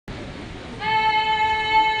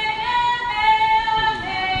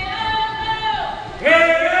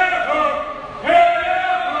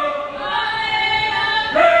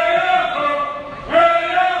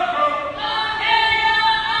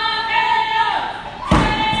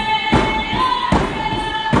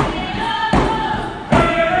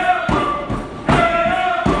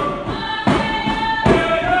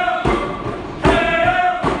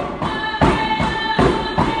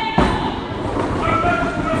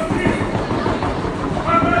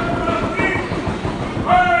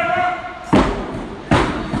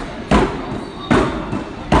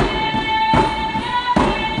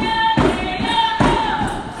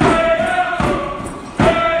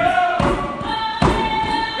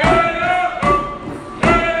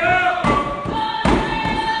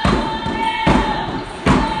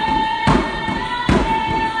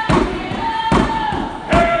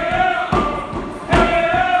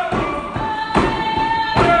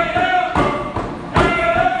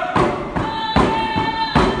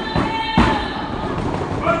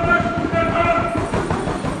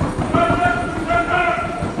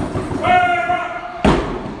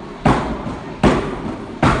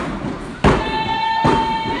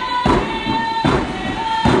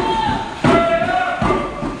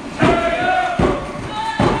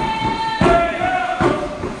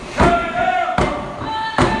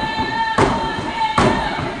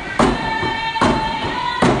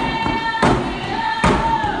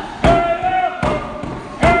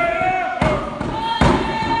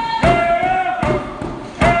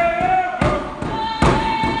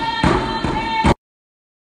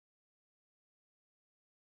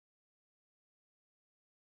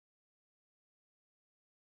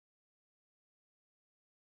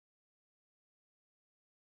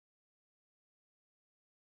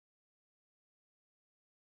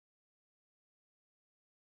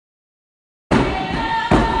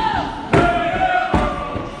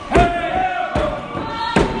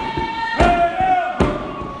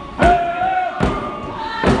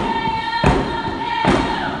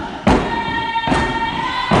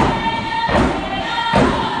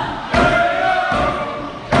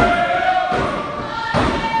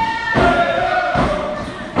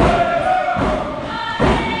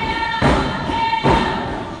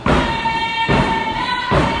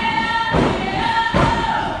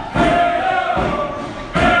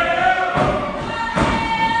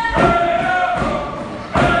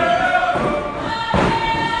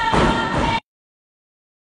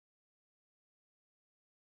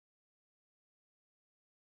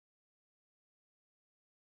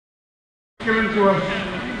Given to us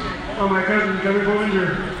by my cousin Kevin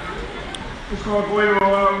Bollinger. It's called Going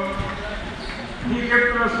All Out. He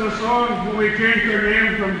gifted us this song when we changed our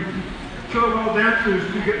name from Chillwell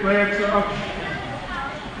Dancers to Git Leeksa.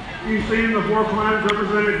 He's seen the four clans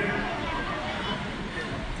represented.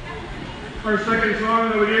 Our second song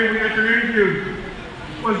that we entered into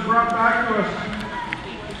was brought back to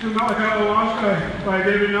us to Malachi Alaska by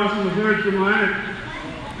David Nelson III from Atlantic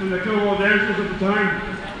and the Chillwell Dancers at the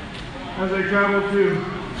time as they traveled to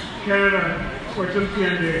Canada for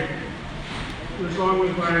Tsimshian Day. The song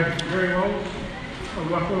was by Gary Wells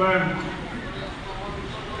of Westland.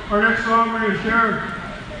 Our next song we're going to share,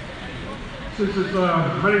 since it's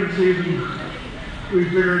hunting season, we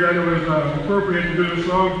figured that it was appropriate to do this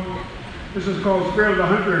song. This is called Spirit of the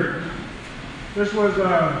Hunter. This was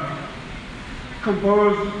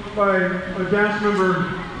composed by a dance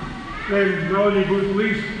member named Melody Booth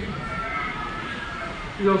Lease.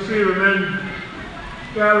 You'll see the men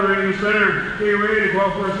gathering in the center, getting ready to go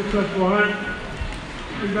out for a successful hunt.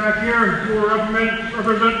 And back here, we will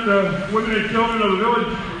represent the women and children of the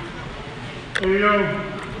village. And you know,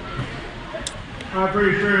 I'm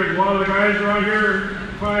pretty sure a lot of the guys around here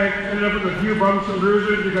probably ended up with a few bumps and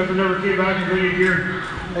bruises because they never came back with any gear.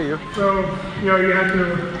 Hey, you. So, you know, you have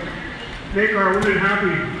to make our women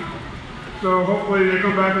happy. So hopefully they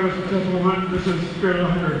come back with a successful hunt. This is Spirit of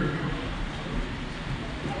the Hunter.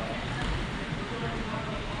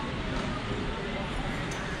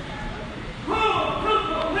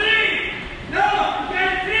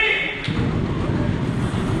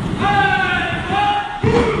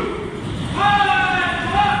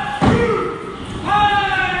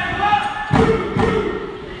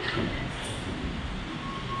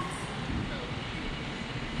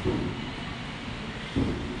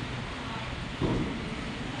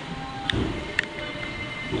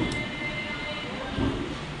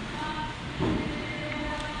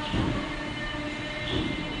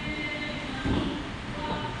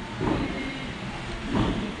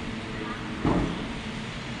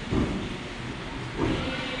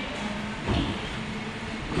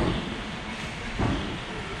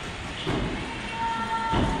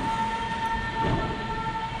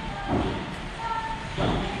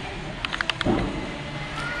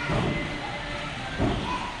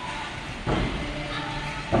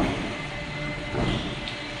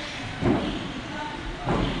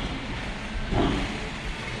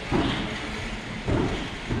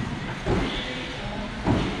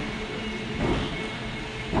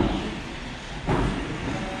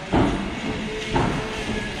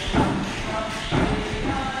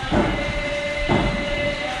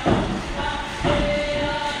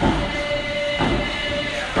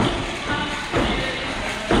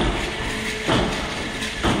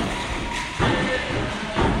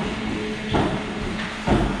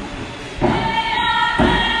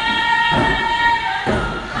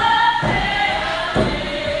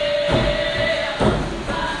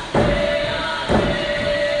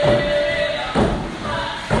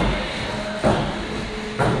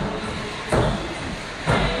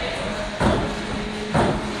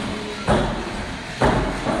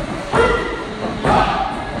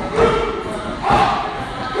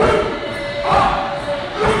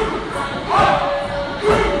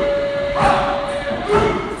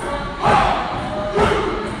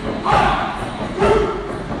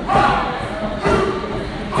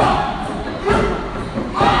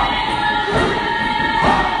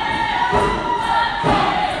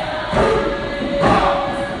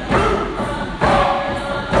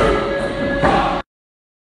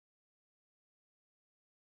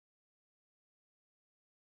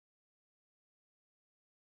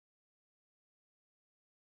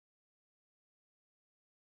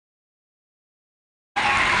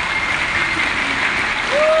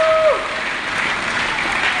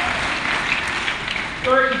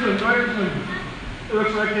 It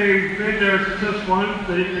looks like they made their successful hunt.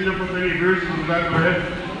 They didn't end up with any bruises in the back of their head.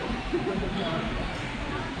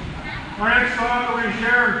 Our next song that we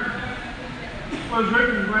share was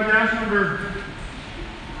written by dance member.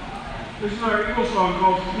 This is our Eagle song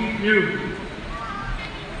called Speak You.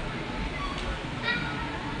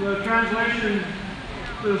 The translation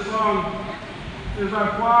to the song is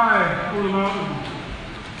I fly over the mountain.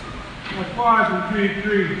 I fly from tree to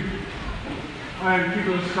tree. I am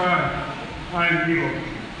keeper of the sky. I am eagle.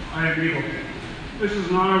 I am eagle. This is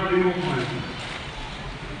an honor of the Eagle Clan.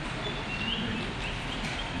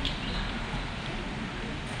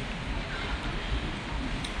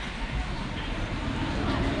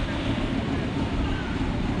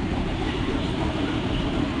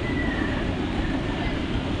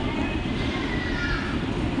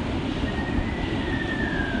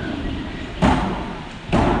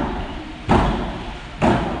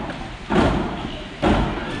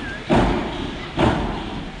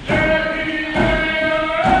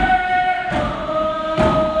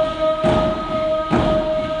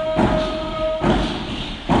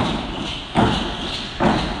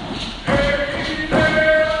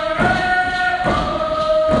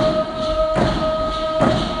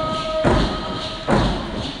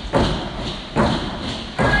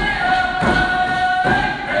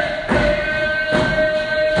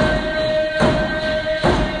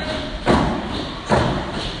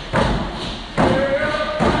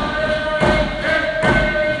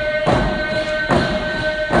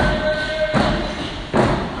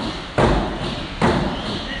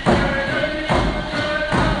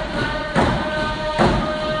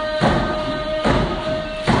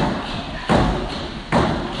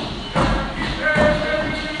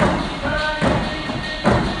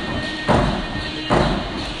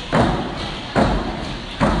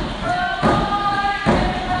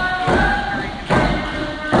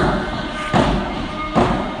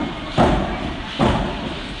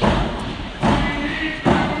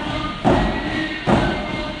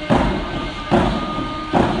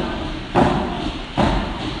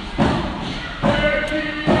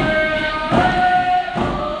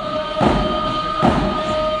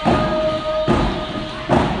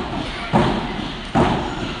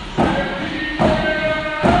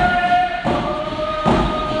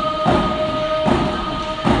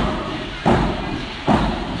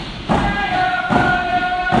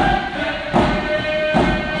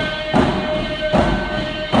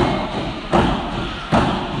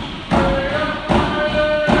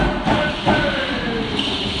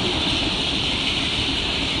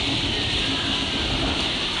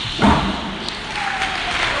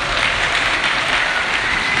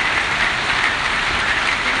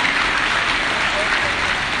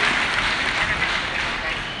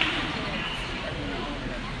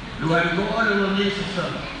 Lugar de los niños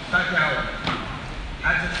está Klawock.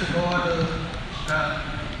 Antes de lugar de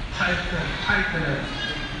Python.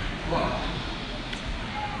 Wow.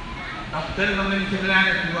 Alteramente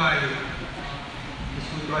grande que vai.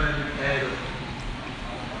 Isso agora de quero.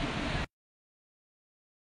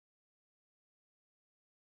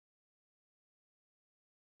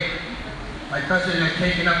 My cousin has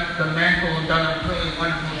taken up the mantle and done a really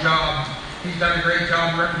wonderful job. He's done a great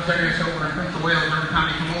job representing us over in Prince of Wales every time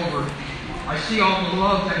he come over. I see all the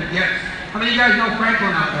love that he gets. How many of you guys know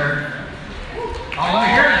Franklin out there? Oh, let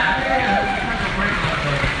me hear that. Franklin out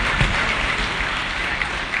there.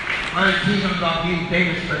 I tease him about being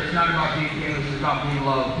famous, but it's not about being famous, it's about being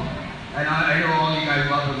loved. And I know all you guys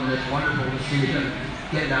love him, and it's wonderful to see him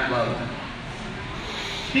get that love.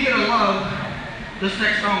 Speaking of love, this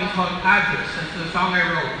next song is called Adjects. It's the song I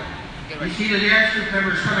wrote. You see the dance group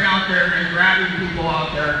members coming out there and grabbing people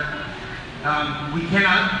out there. We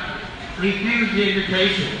cannot refuse the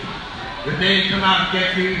invitation. If they didn't come out and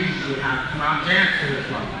get you, you would have to come out and dance to this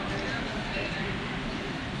one.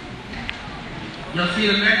 You'll see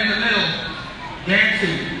the men in the middle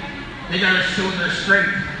dancing. They gotta show their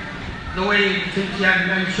strength. The way since you have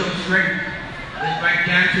men show strength is by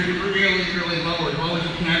dancing really, really low as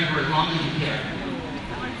you can for as long as you can.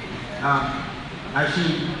 I've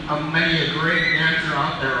seen many a great dancer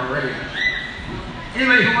out there already.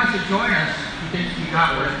 Anybody who wants to join us, who thinks you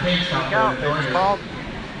got what it takes out there to join us,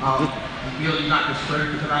 you feel you got the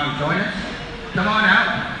strength to come out and join us, come on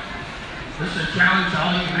out. This is a challenge to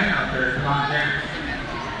all you men out there to come out and dance.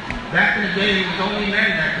 Back in the day, it was only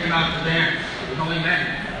men that came out to dance. It was only men.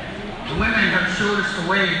 The women have showed us the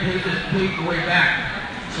way and paved the way back.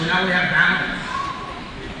 So now we have balance.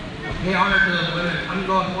 Pay honor to those women. I'm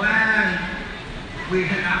going, well, we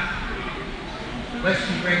have less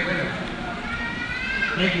than great women.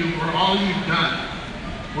 Thank you for all you've done.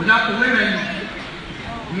 Without the women,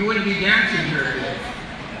 we wouldn't be dancing here today.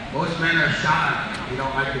 Most men are shy. We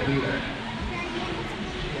don't like to do that.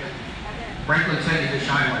 Franklin said he's a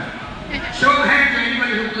shy one. Show of hands to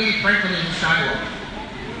anybody who believes Franklin is a shy one.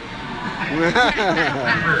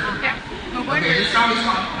 Okay, this song is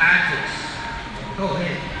called Adjects. Oh,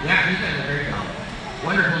 hey. Yeah, he's done a very job.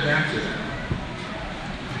 Wonderful dancer.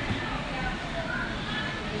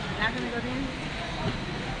 Not gonna go in?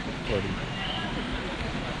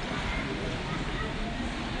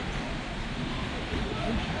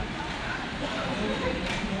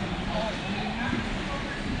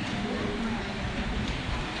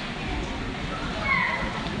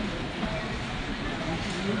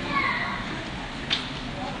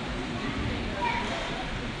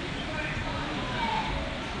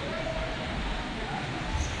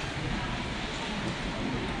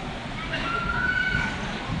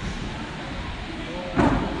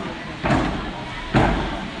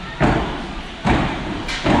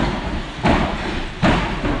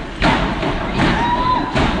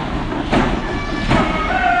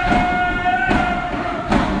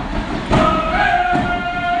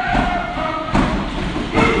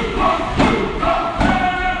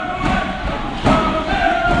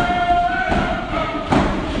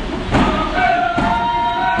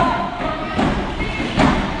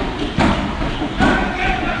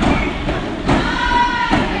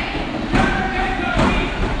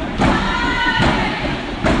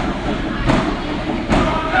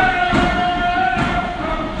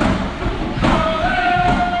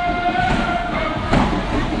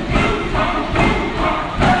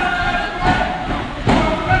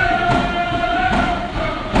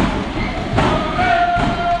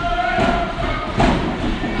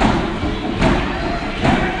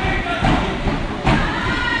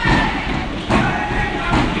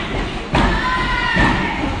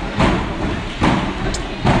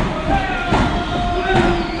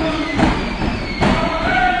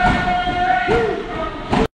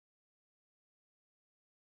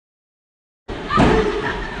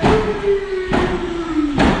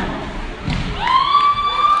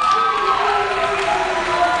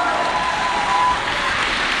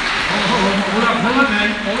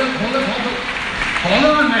 Hold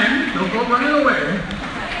on, man. Don't go running away.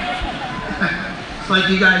 It's like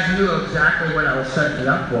you guys knew exactly what I was setting you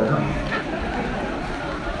up for, huh?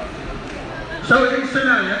 So in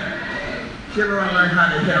Somalia, do you ever want to learn how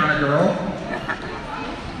to hit on a girl?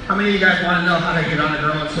 How many of you guys want to know how to hit on a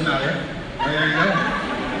girl in Somalia? Oh, there you go.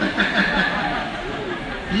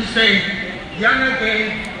 You say,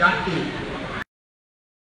 Yanage Yaki.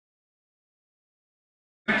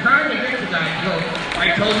 I'm trying to get you guys to go.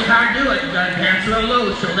 I told you how to do it. You got to dance real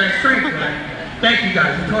low, show that strength, right? Thank you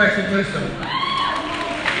guys. Enjoy some wisdom.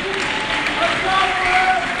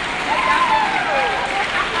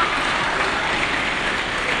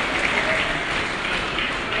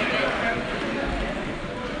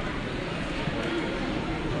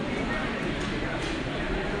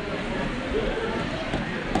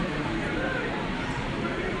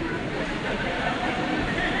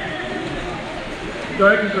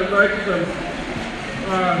 Leeksa.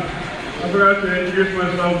 I forgot to introduce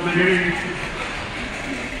myself at the beginning.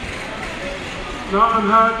 Not on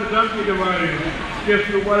how to donkey dividing, just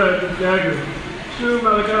to what a dagger. Two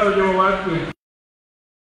Malakala Jawawatsu.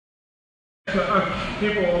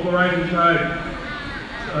 People of the rising tide.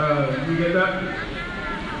 You get that?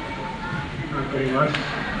 Not getting much.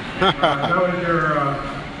 That was your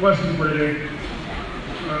lesson for today.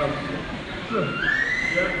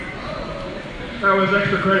 Yeah. That was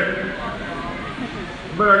extra credit.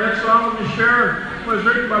 But our next song we share was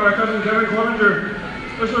written by my cousin Kevin Clevenger.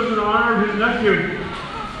 This was in honor of his nephew.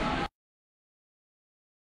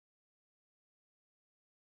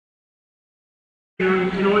 You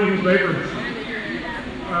know his papers.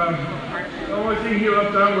 The only thing he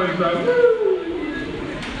left out was woo!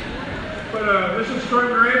 But this is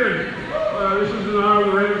Storm Raven. This is in honor of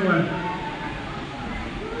the Raven clan.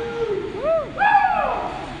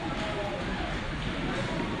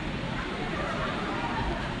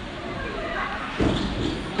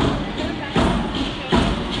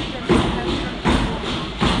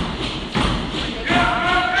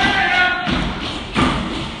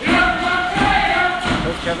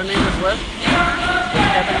 Kevin need his list? Does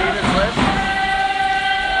Kevin need his list?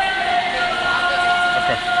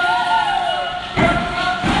 Okay.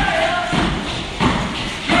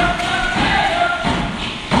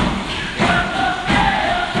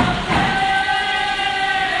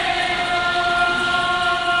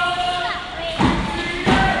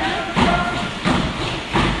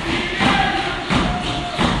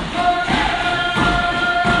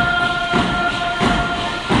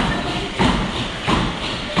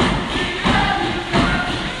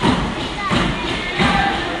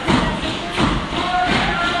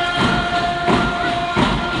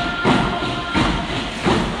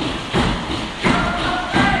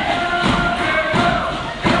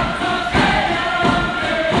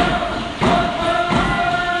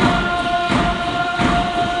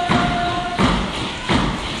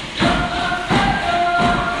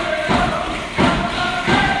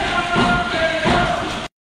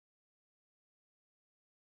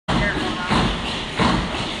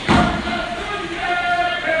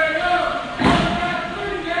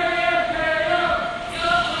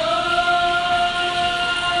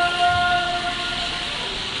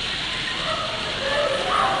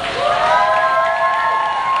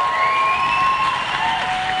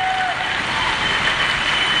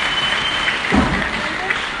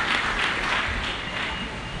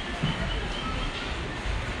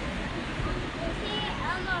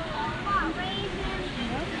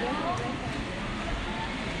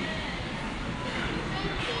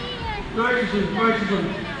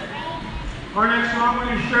 Our next song we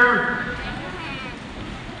share.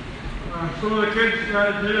 Some of the kids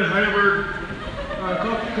that did at Heidelberg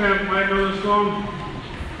Culture Camp might know this song.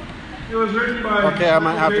 It was written by... Okay, I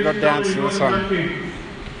might have to go dance to the song.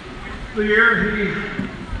 The year he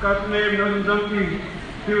got the name Northern Donkey,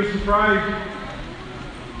 he was surprised.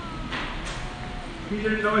 He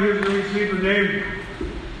didn't know he was going to receive the name.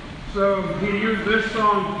 So he used this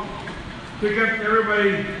song to get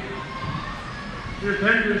everybody in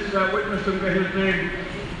attendance that witnessed him get his name.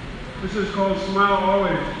 This is called Smile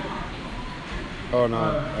Always. Oh no,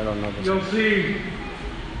 I don't know this. You'll see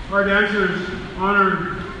our dancers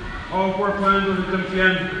honor all four clans of the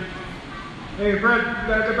MCN. Hey Fred, you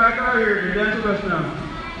gotta get back out here and dance with us now.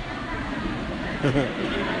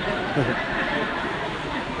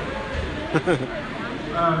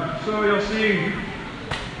 So you'll see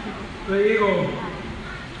the eagle,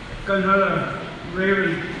 Kanhada,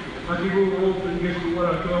 Raven, Akibu, Wolf, and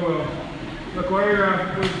Gishwara, Klawock. The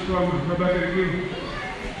choreograph was from Rebecca Q.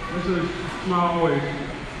 This is Smile Always.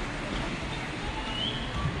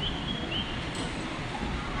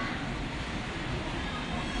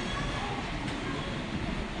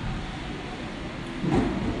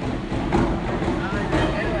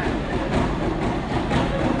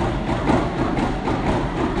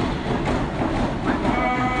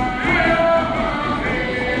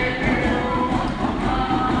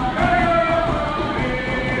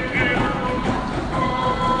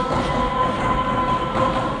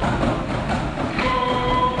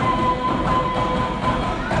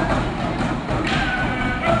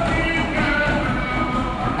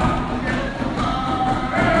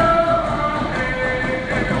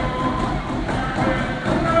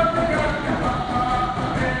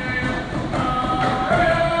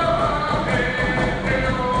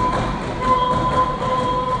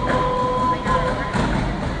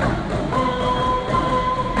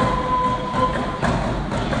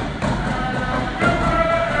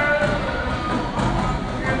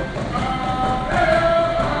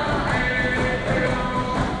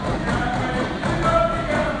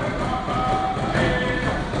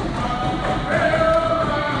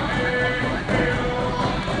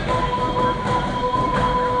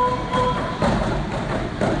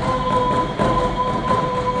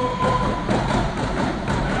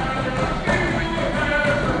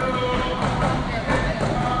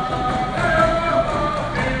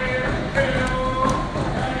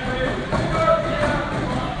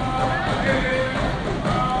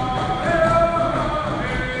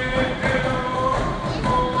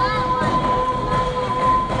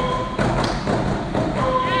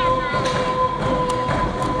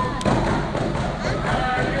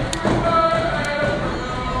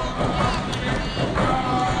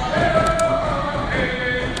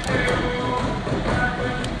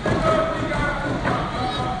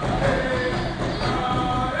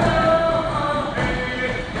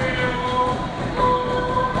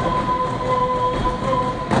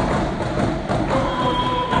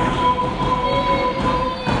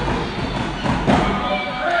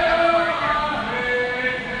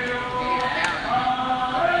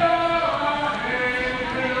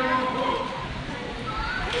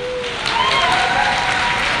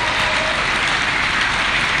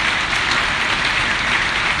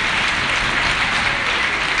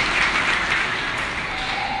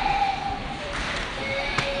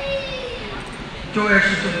 joyous.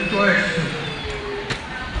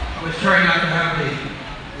 I was trying not to have the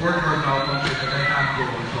word malfunction because I have to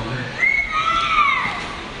go so late.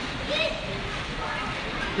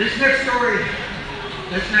 This next story,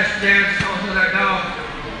 this next dance tells us about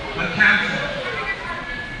Campson.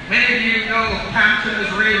 Many of you know Campson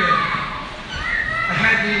is Raven. I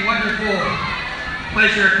had the wonderful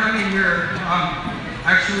pleasure of coming here.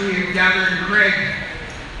 Actually, we gathered in Craig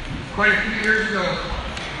quite a few years ago.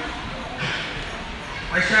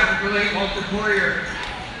 I sat with the late Walter Poirier,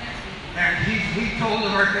 and he told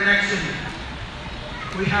of our connection.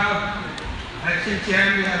 We have, at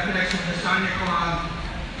Cincinnati, we have connection with the Sonia Clan.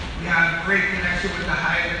 We have great connection with the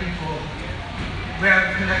Hyatt people. We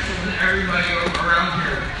have connection with everybody around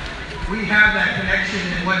here. We have that connection,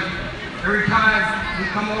 and when every time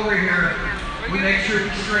we come over here, we make sure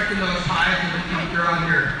we strengthen those ties and we come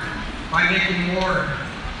around here by making more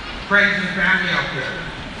friends and family out there.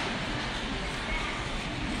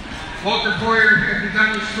 Walter Poirier had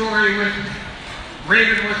begun the story with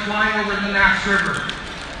Raven was flying over the Nass River,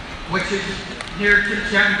 which is near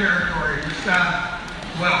Cincinnati territory, just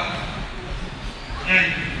well.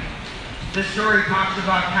 And this story talks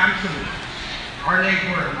about Campson, our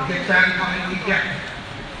neighbor, the Good Sam coming weekend.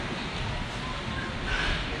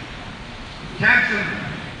 Campson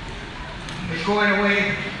is going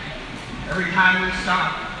away every time we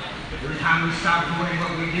stop doing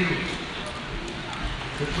what we do.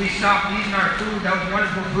 If we stop eating our food, that was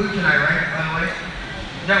wonderful food tonight, right, by the way?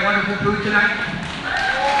 Is that wonderful food tonight?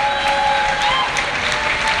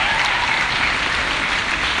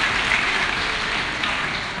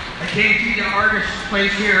 I came to the artist's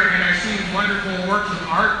place here and I see wonderful works of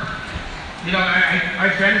art. You know,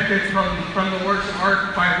 I benefit from the works of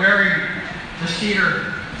art by wearing the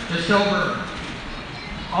cedar, the silver,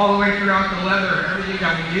 all the way throughout the leather, everything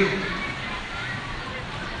that we do.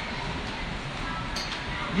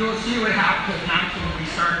 You'll see what happens at times when we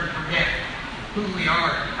start to forget who we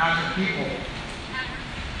are as a people.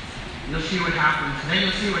 You'll see what happens. Then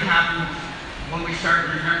you'll see what happens when we start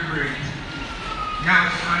remembering. Now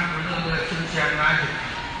it's time for a little bit of Cincinnati magic.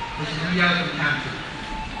 This is the yellow Campson.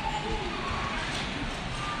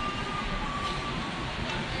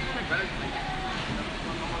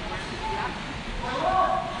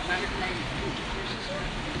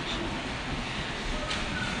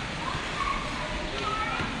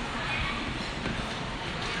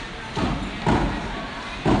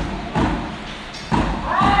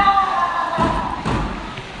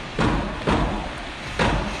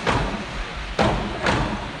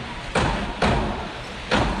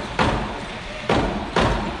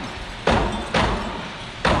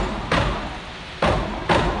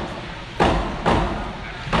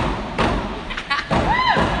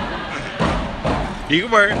 You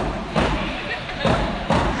can wear it.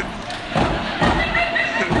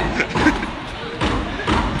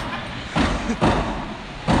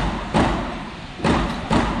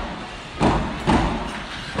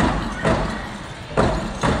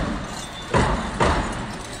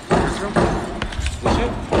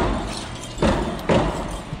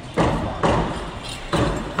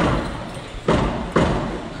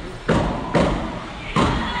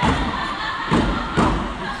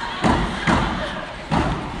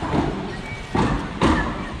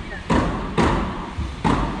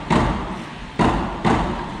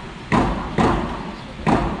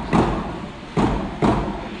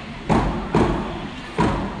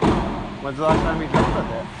 When's the last time you jumped up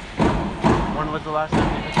there? When was the last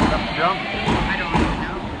time you picked up the drum? I don't even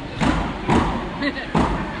know.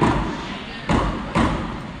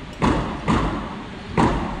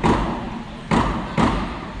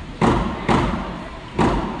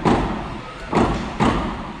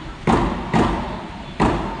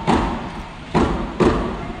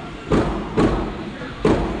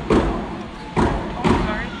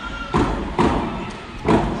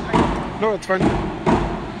 No, it's fine.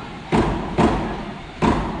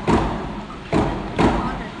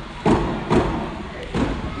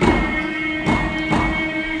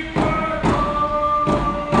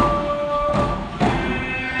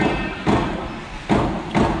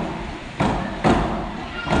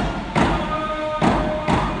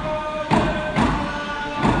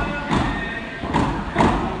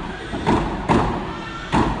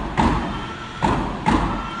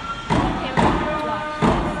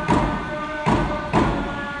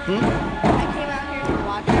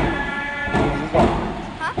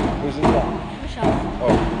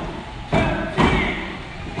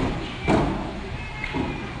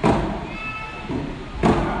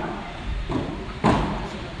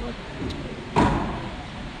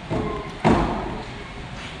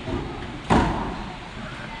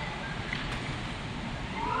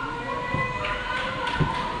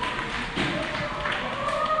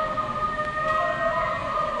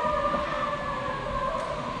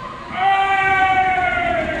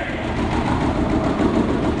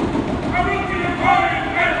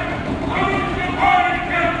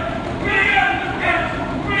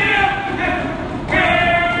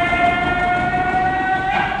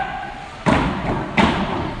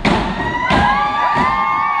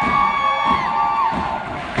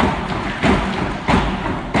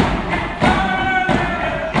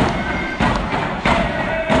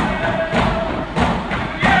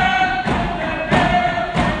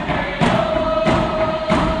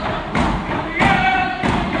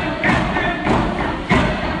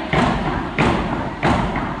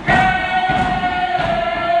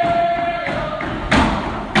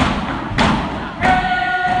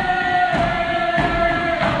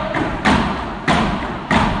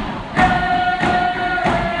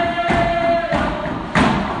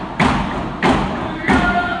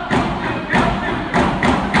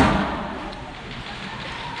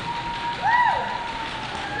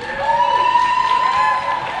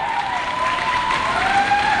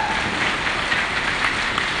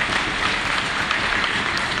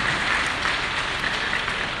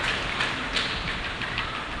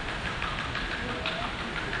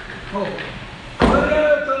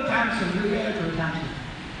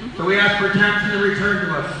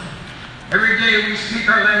 Every day we speak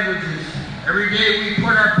our languages. Every day we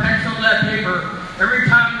put our pencil to that paper. Every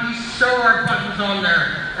time we sew our buttons on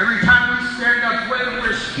there. Every time we stand up, whether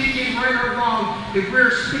we're speaking right or wrong, if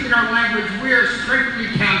we're speaking our language, we are strictly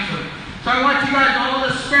canceled. So I want you guys all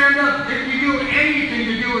to stand up if you do anything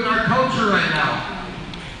to do with our culture right now.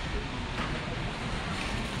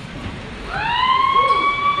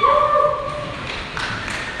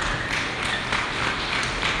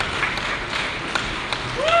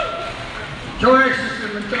 Joy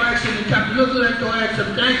System and Joy System and Captain Little and Joy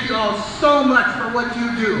System, thank you all so much for what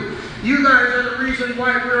you do. You guys are the reason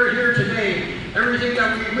why we're here today. Everything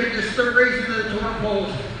that we witnessed, the raising of the totem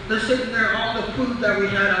poles, the sitting there, all the food that we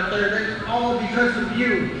had out there, that's all because of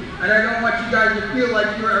you. And I don't want you guys to feel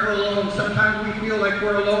like you're ever alone. Sometimes we feel like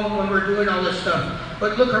we're alone when we're doing all this stuff.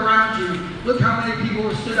 But look around you. Look how many people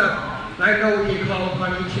have stood up. And I know we can call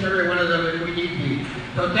upon each and every one of them if we need be.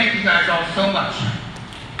 So thank you guys all so much.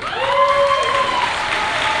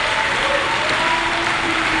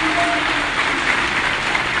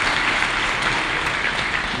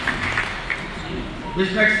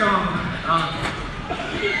 This next song,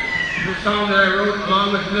 the song that I wrote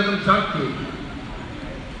along with Rhythm Chunky.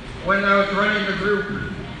 When I was running the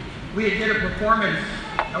group, we did a performance,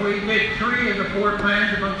 and we did 3 of the 4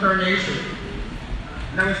 clans amongst our nation.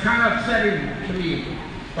 And that was kind of upsetting to me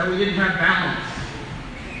that we didn't have balance.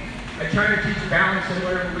 I try to teach balance in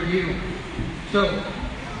whatever we do. So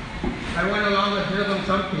I went along with Rhythm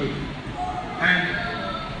Chunky,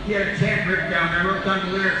 and he had a chant written down. I wrote down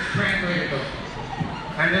the lyrics, translated them.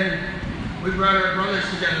 And then we brought our brothers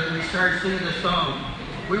together and we started singing the song.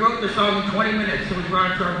 We wrote the song in 20 minutes, so we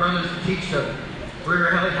brought it to our brothers to teach them. We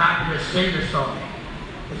were really happy to sing the song.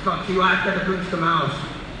 It's called Siwaka the Goose the Mouse.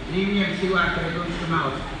 Nimium Siwaka the Goose the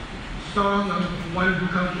Mouse. Song of one who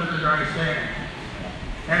comes from the dry sand.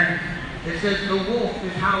 And it says, the wolf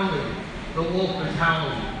is howling. The wolf is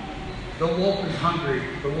howling. The wolf is hungry.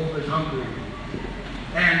 The wolf is hungry.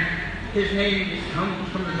 And his name comes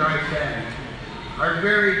from the dry sand. Our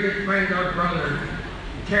very good friend, our brother,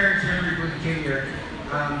 Terrence Henry Booth Jr.,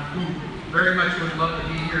 who very much would love to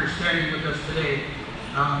be here standing with us today.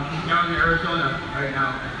 He's down in Arizona right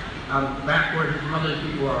now, back where his mother's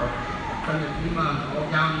people are, from the FEMA,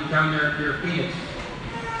 all down there near Phoenix.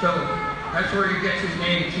 So that's where he gets his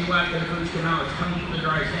name, Siwaka the Goose the Mouse. It comes from the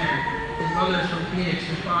dry sand. His mother's from Phoenix,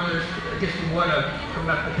 his father's, I guess, from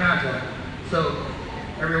Bethlehem. So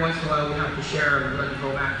every once in a while we have to share and let him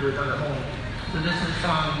go back to his other home. So this is a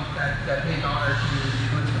song that pays honor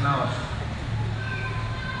to Goose the Mouse.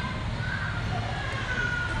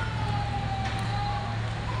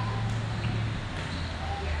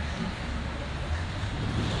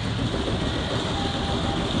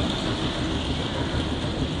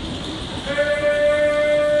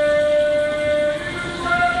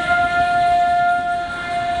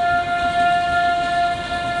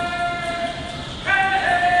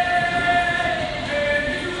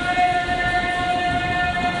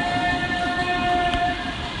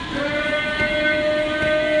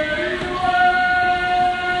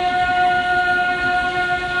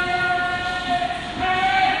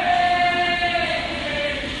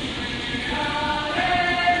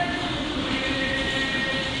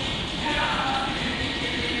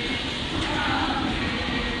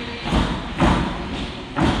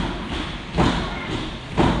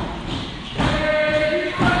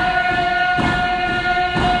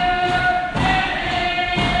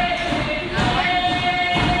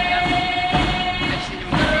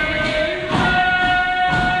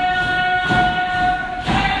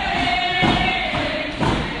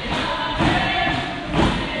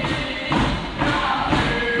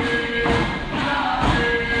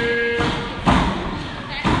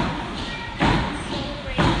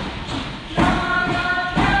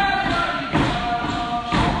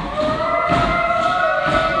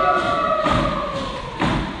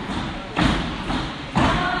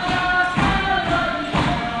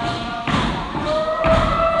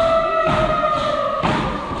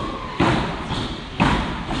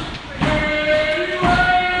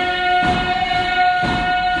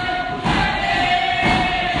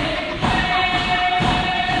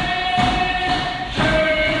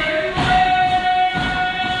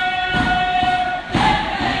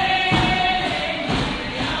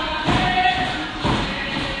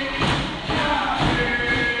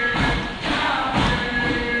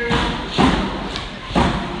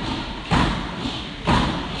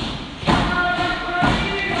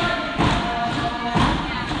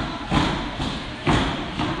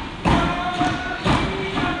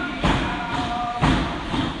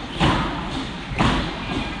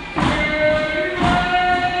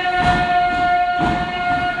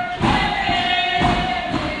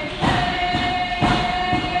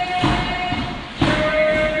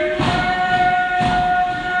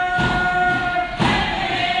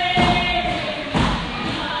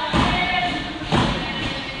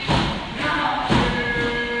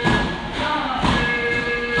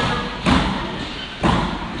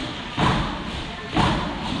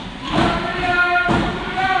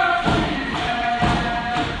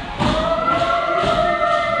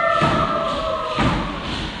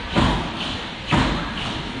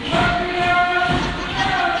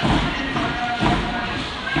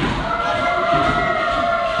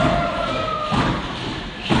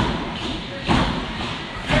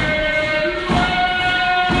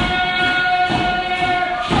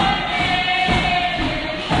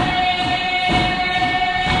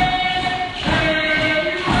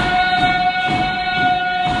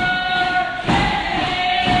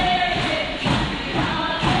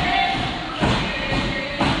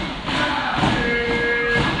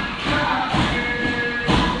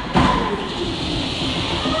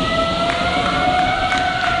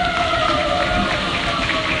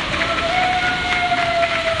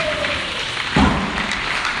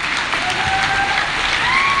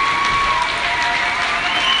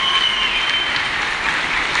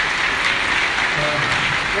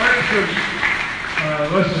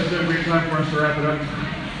 for us to wrap it up.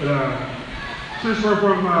 But since we're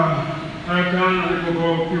from out of town, I think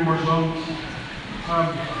we'll go a few more songs.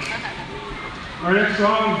 Our next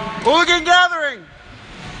song. Hooligan Gathering!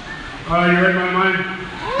 You read my mind.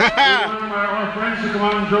 We want our friends to come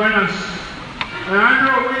out and join us. And I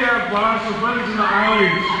know we have lots of friends in the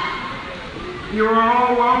alleys. You are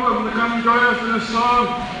all welcome to come join us in this song.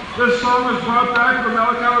 This song was brought back from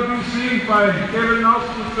Ellicott, BC by David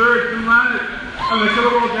Nelson III from Lanet and the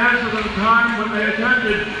Klawock dancers at the time when they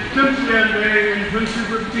attended Timpscan Day in Prince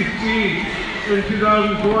Rupert, BC in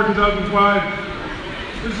 2004-2005.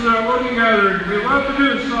 This is our working gathering. We love to do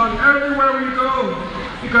this song everywhere we go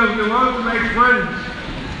because we love to make friends.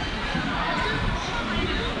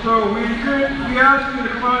 So we ask you to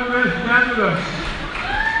come out and dance with us.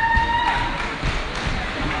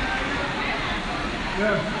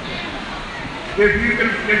 Yeah. If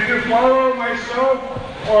you follow myself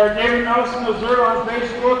or David Nelson III on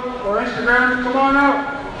Facebook or Instagram, come on out.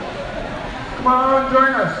 Come on out and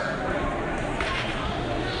join us.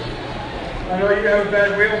 I know you have a bad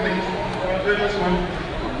wheel, but I'll do this one.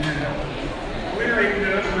 We know you can do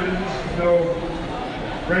this one. This is no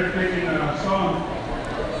breathtaking song.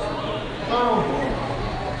 So,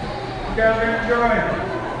 you guys are enjoy.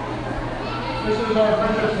 This is our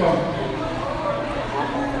friendship song.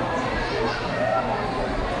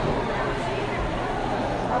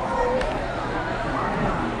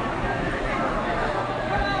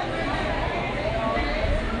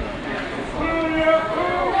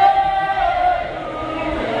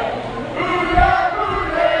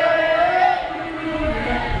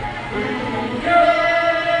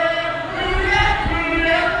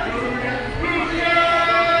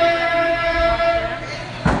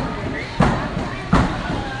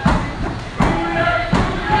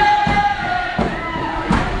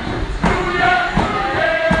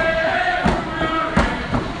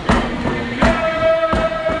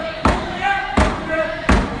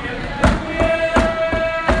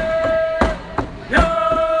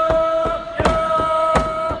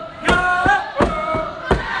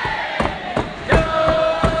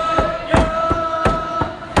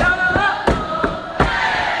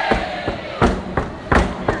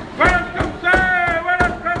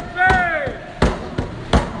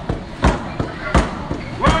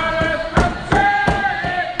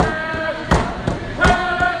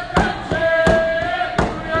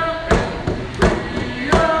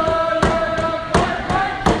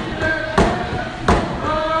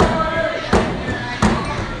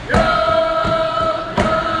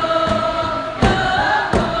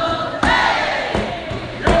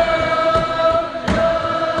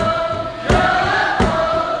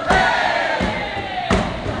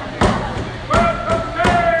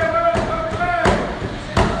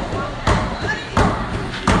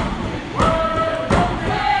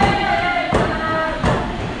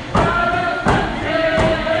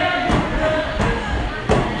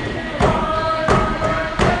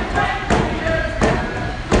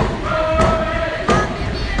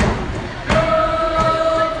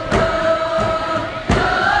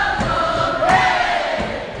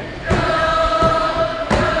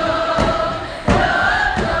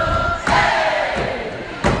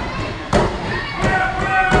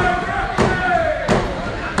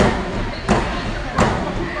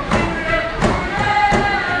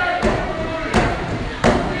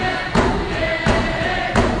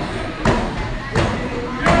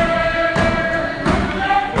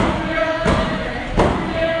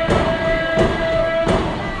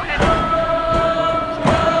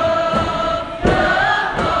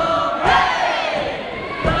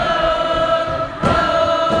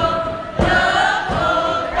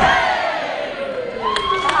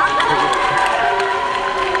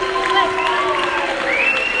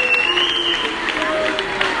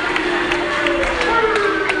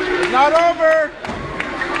 Not over!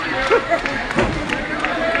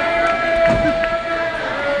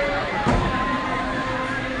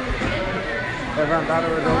 Everyone thought it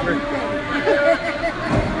was over.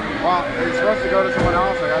 Well, it's supposed to go to someone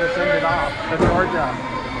else. I gotta send it off. That's our job.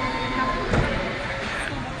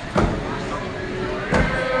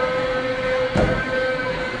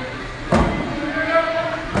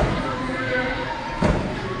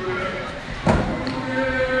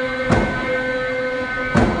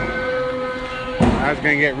 It's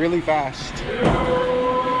gonna get really fast.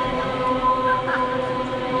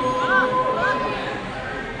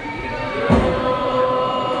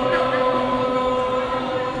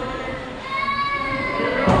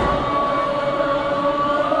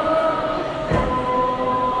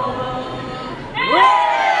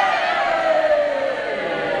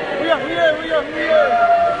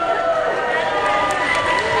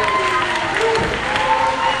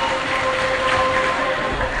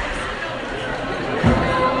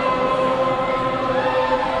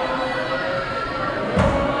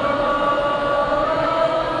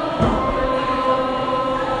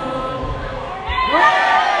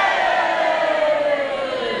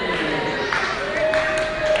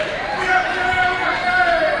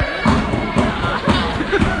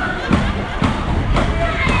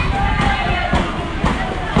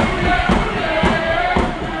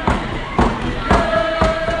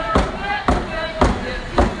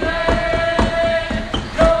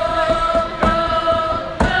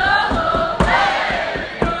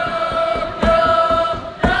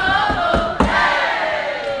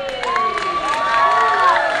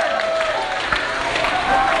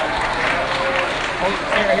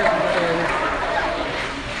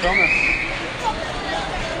 Promise.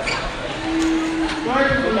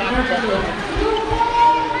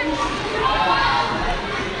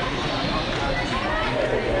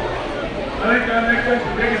 I think that makes us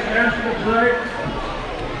the biggest dance for tonight.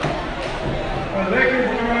 Thank you for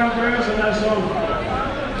coming out and bringing us in that song.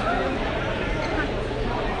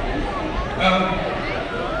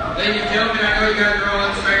 Ladies and gentlemen, I know you guys are all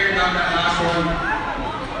excited about that last one.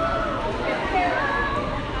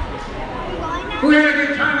 Who had a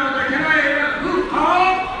good time out there? Can I hear a hoop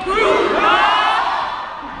hall? Hoop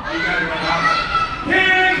hall! You guys are loud. Can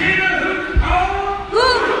I hear a hoop hall?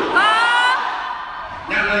 Hoop hall!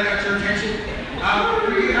 Now that I got your attention,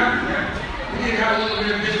 we did have a little bit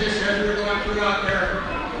of business as we were going through out there.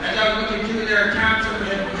 As I was looking through their accounts, and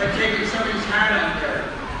they're taking somebody's hat out there.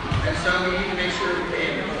 And so we need to make sure we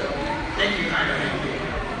pay them. So thank you, kind of. Thank you.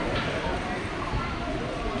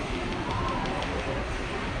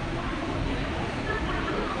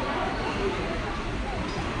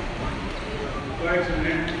 Thanks,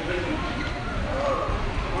 man.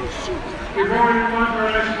 Before we move on to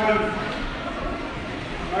our next one,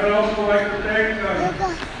 I'd also like to thank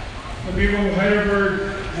the people of Heidelberg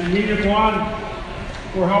and Nina Kwan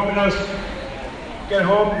for helping us get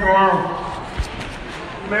home tomorrow.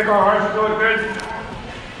 Make our hearts feel good.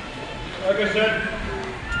 Like I said,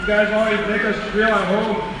 you guys always make us feel at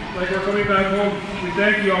home, like we're coming back home. We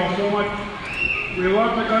thank you all so much. We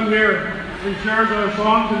love to come here and share our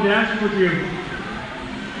songs and dances with you.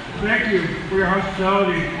 Thank you for your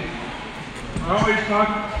hospitality. I always talk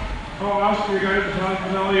how awesome your guys'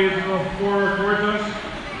 hospitality is towards us.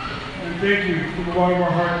 And thank you from the bottom of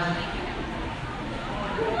our hearts.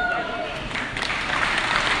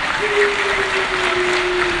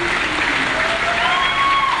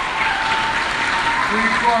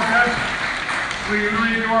 We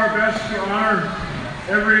really do our best to honor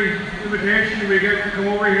every invitation we get to come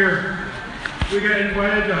over here. We get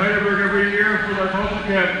invited to Heidelberg every year for our culture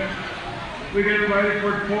camp. We get invited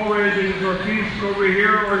for pole raisings or feasts over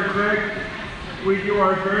here or in Craig. We do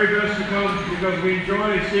our very best to come because we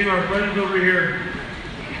enjoy seeing our friends over here.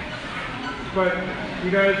 But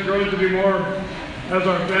you guys grow to be more as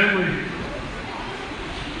our family.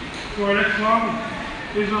 So our next song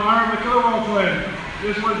is in honor of the Klawock clan.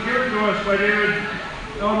 This was given to us by David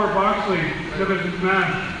Elmer Boxley, because it's his man.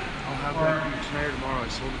 I'll have that tonight or tomorrow. I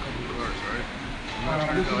sold a couple of cars,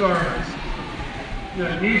 alright? This is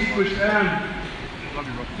our niece, which Ann. Love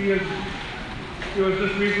you, bro. He was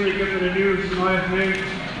just recently given a new Samaya name.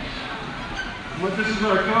 But this is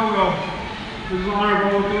our Klawock. This is in honor of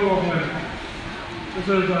all the Klawock clan. This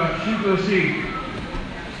is Sheep of the Sea.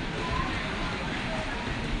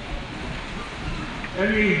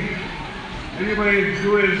 Anybody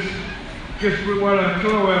who is just what a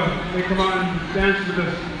killer whale, they come out and dance with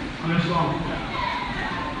us on this song.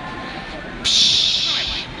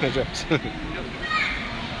 No jokes.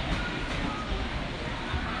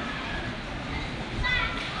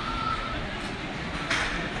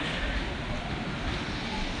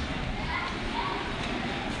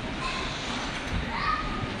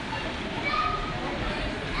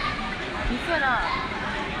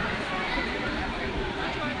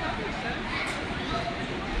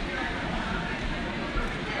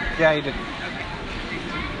 Yeah, he did.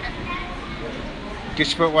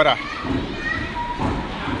 Kishput wara.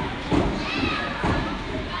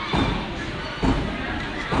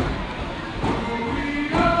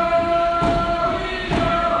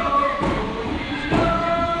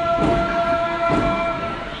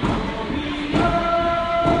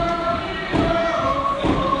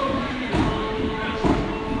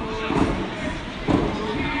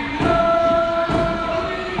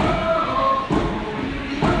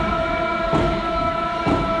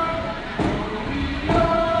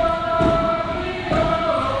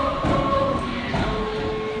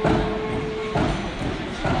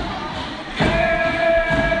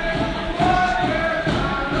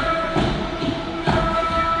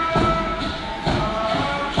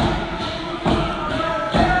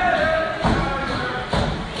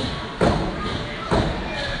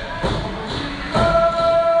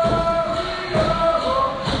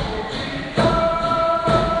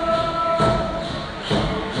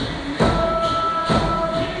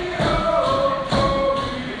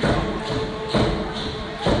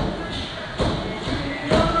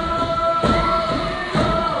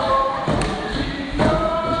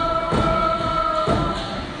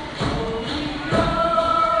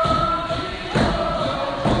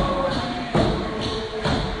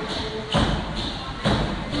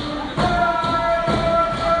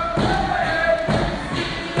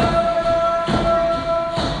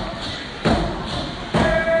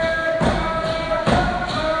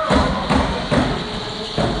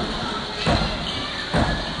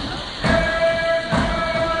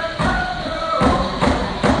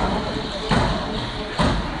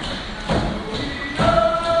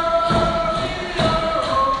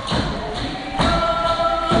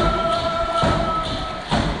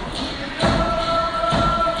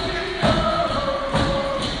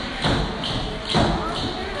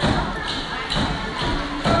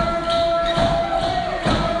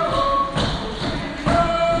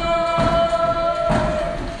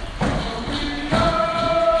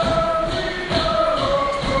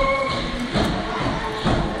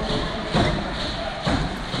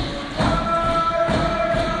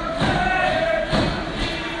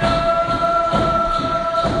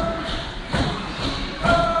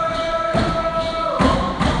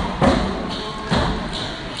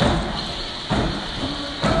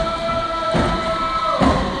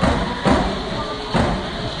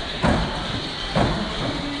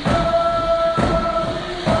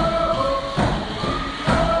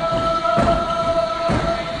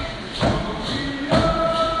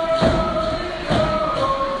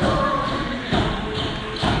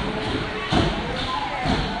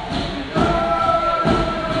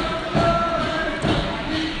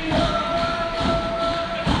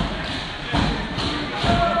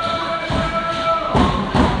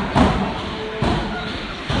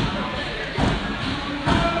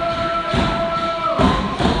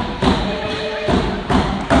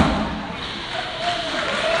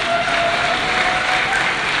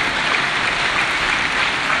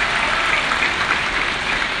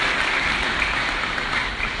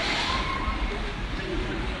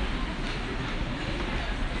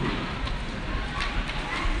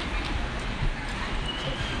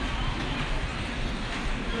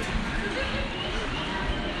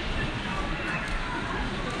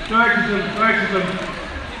 Thank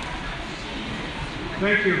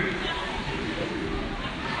you.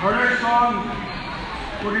 Our next song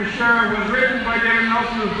we're going to share was written by David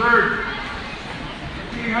Nelson III.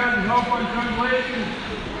 He had help on translation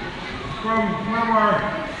from one of our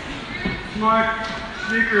smart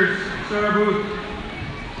speakers at our booth.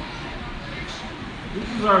 This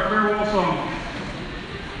is our farewell song,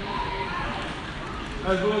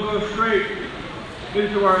 as we'll go straight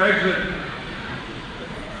into our exit.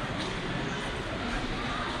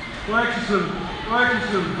 Lexism,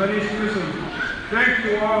 thank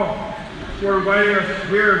you all for inviting us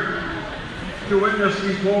here to witness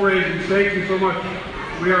these bull races. Thank you so much.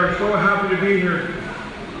 We are so happy to be here.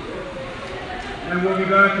 And we'll be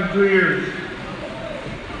back in 2 years.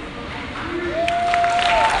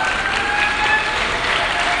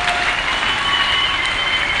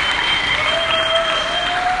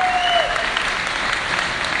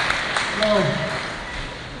 So,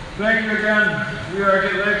 thank you again. We are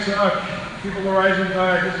Git Leeksa, People of the Rising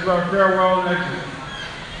Tide. This is our farewell and exit.